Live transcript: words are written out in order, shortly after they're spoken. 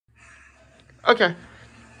Okay.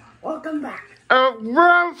 Welcome back.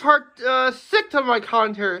 We're part 6 of my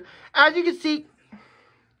commentary. As you can see,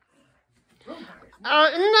 isn't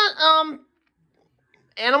that,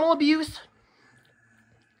 animal abuse?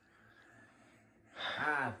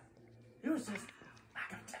 He was just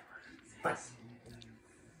back of temper. But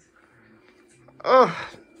Ugh.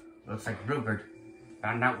 looks like Rupert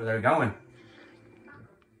found out where they're going.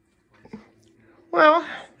 Well,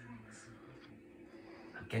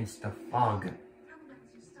 Against the fog.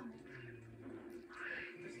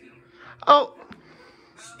 oh,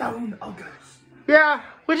 Stone ogres. yeah,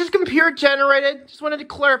 which is computer generated. Just wanted to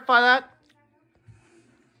clarify that.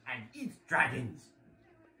 And eats dragons.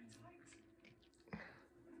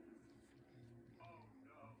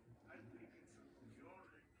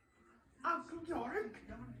 Uncle Yorick.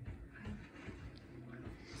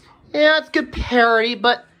 Yeah, it's good parody,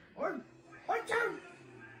 but Watch out!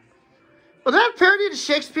 was that a parody to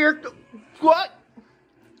Shakespeare? What?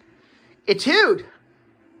 Etude.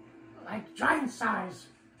 Like giant size.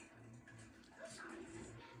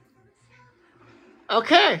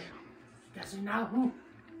 Okay. Doesn't know who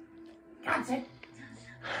got it.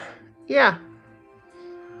 Yeah.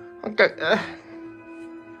 Okay.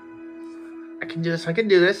 I can do this. I can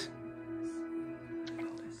do this.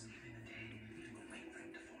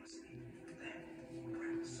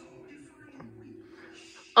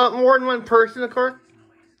 More than one person, of course.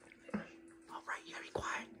 All right, you gotta be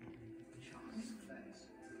quiet.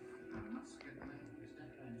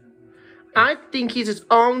 I think he's his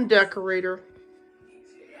own decorator.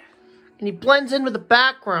 And he blends in with the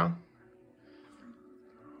background.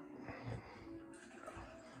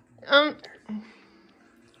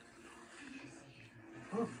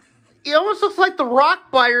 He almost looks like the rock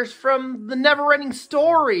buyers from the Never-Ending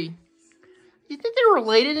Story. Do you think they're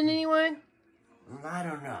related in any way? I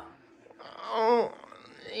don't know. Oh,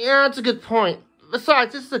 yeah, that's a good point.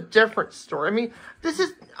 Besides, this is a different story. I mean, this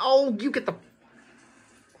is... Oh, you get the...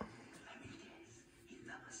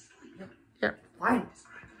 Yeah. Fine.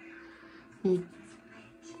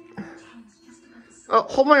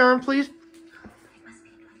 Hold my arm, please.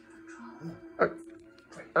 Right.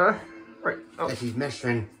 Oh. Guess he's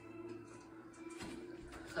measuring.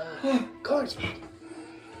 Guards.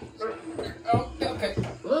 Oh, okay.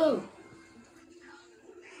 Whoa.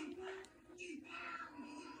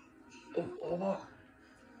 Oh boy.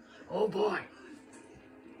 Oh boy.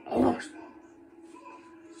 Almost.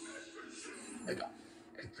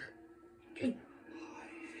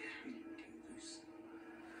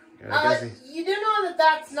 You do know that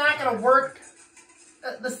that's not going to work.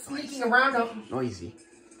 The sneaking around of... Noisy.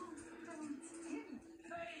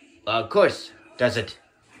 Of course, doesn't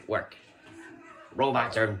work.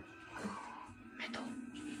 Robots are metal.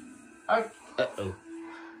 Uh-oh.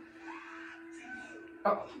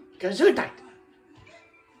 Oh. Gesundheit.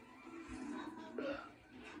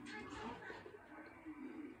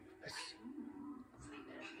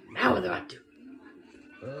 Now what do I do?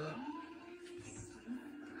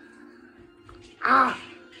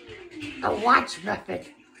 The watch method.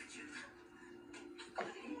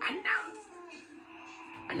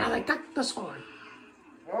 And now they got the sword.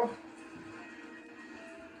 Oh.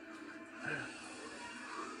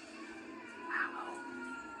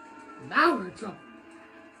 Now we're in trouble.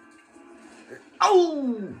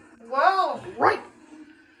 Oh! Wow. Right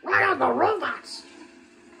on the robots.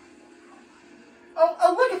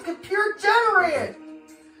 Oh, look, it's computer generated.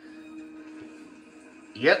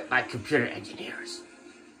 Yep, by computer engineers.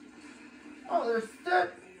 Oh, they're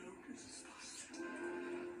stuck.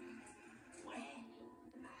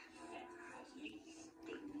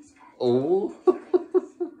 Oh.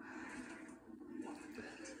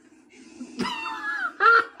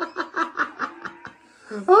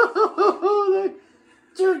 Oh, that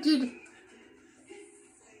dirty.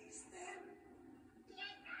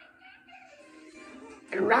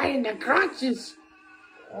 And right in the crotches.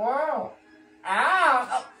 Wow. Ow.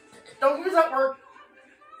 Oh, don't use that word.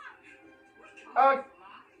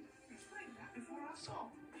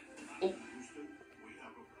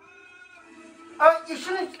 You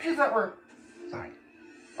shouldn't use that word. Sorry.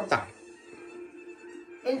 I'm sorry.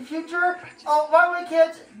 In future, by the way,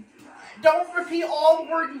 kids, don't repeat all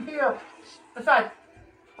the words you hear. Besides,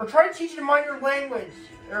 we're trying to teach you to mind your language,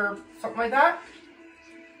 or something like that.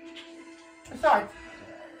 Besides,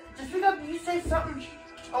 just because you say something,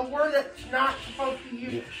 a word that's not supposed to be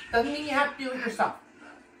used, doesn't mean you have to do it yourself.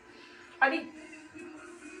 I mean...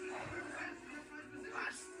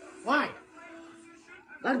 Why?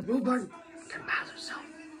 Let Rupert compose himself.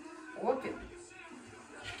 Look at...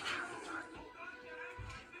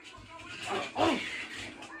 Oh,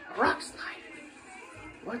 a rock slide.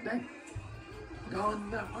 What then?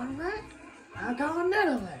 Going that one way. I'm going the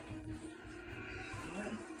other way.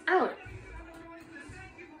 Out.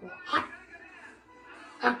 Hot.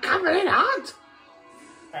 I'm coming in hot.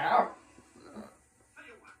 Ow.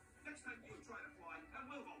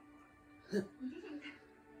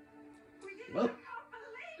 Well,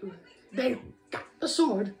 they got the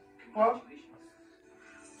sword. Well,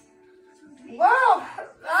 wow,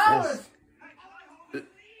 that was...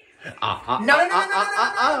 No.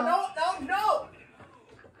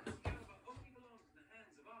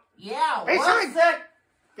 Yeah, Besides, one sec.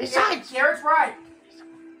 Besides, Garrett's right.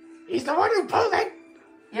 he's the one who pulled it.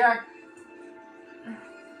 Yeah.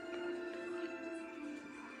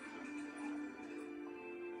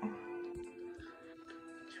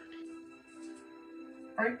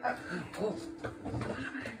 Right,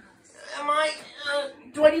 am I,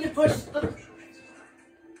 do I need to push the...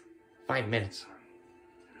 5 minutes.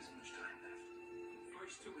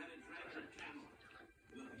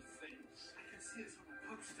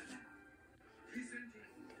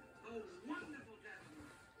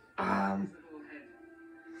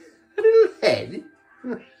 A little head.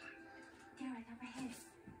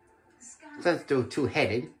 Let's do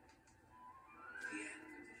two-headed.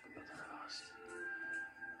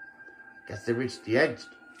 Guess they reached the edge.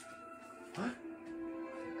 What?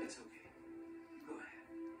 It's okay. Go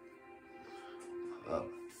ahead. Oh.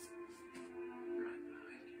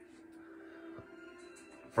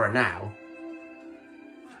 For now.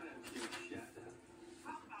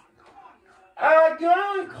 Do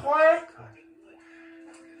I want quiet?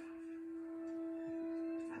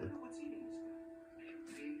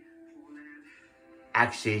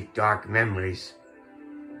 Actually, dark memories.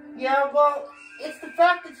 Yeah, well, it's the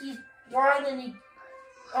fact that he's blind and he...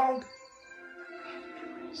 Oh.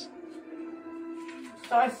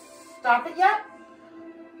 So I stop it yet?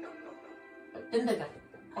 Didn't think I...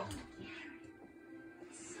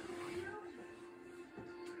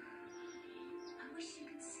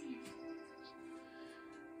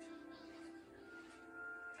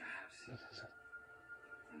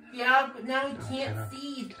 Yeah, but now he can't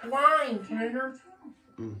see. He's blind, remember?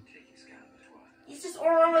 He's just all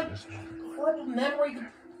around like horrible memory.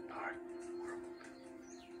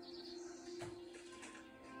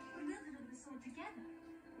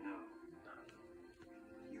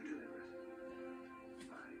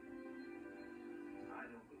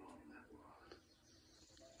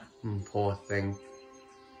 Poor thing.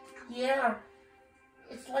 Yeah.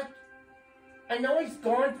 It's like, I know he's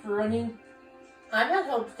gone through, I mean, I've had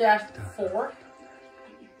hope dashed before.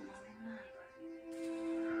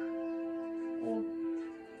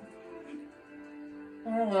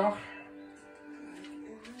 Oh well.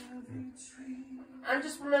 I'm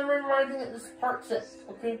just remembering writing at this part 6,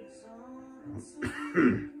 okay?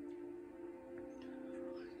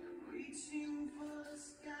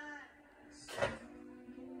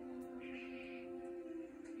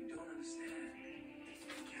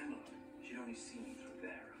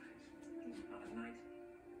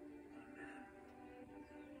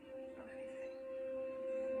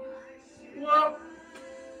 Well,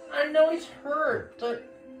 I know he's hurt, but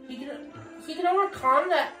he can overcome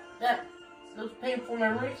those painful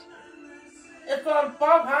memories. If Bob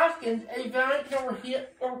Hoskins, Eddie Valiant, can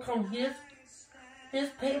overcome his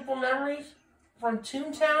painful memories from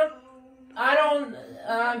Toontown,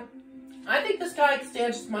 I think this guy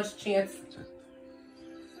stands as much chance.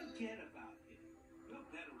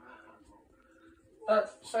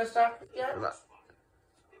 Should I stop? Yeah.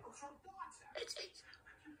 It's 8.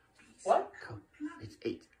 What? It's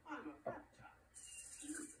 8.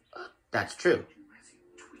 That's true.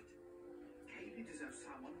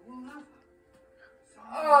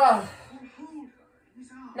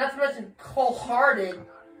 Not to mention cold-hearted.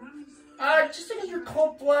 Just because you're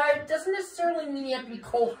cold-blooded doesn't necessarily mean you have to be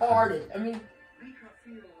cold-hearted. I mean,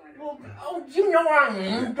 well, oh, you know what I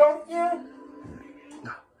mean, don't you?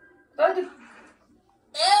 No.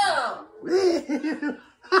 Ew!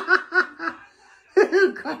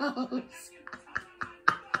 Gross.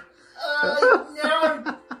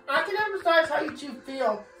 Now I can emphasize how you two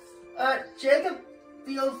feel. Jacob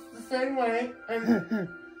feels the same way. And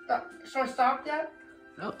should I stop yet?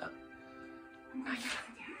 No.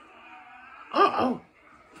 Uh-oh.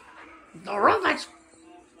 The robots.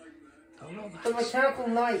 The mechanical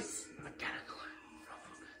knights.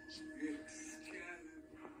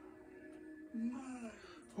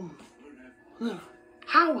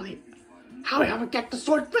 How will I ever get the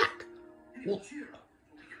sword back?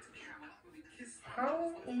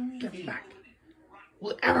 How Get it back.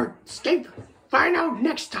 Will it ever escape? Find out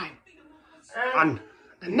next time. On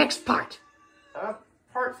the next part.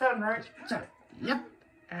 Part 7, right? So, yep.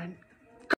 And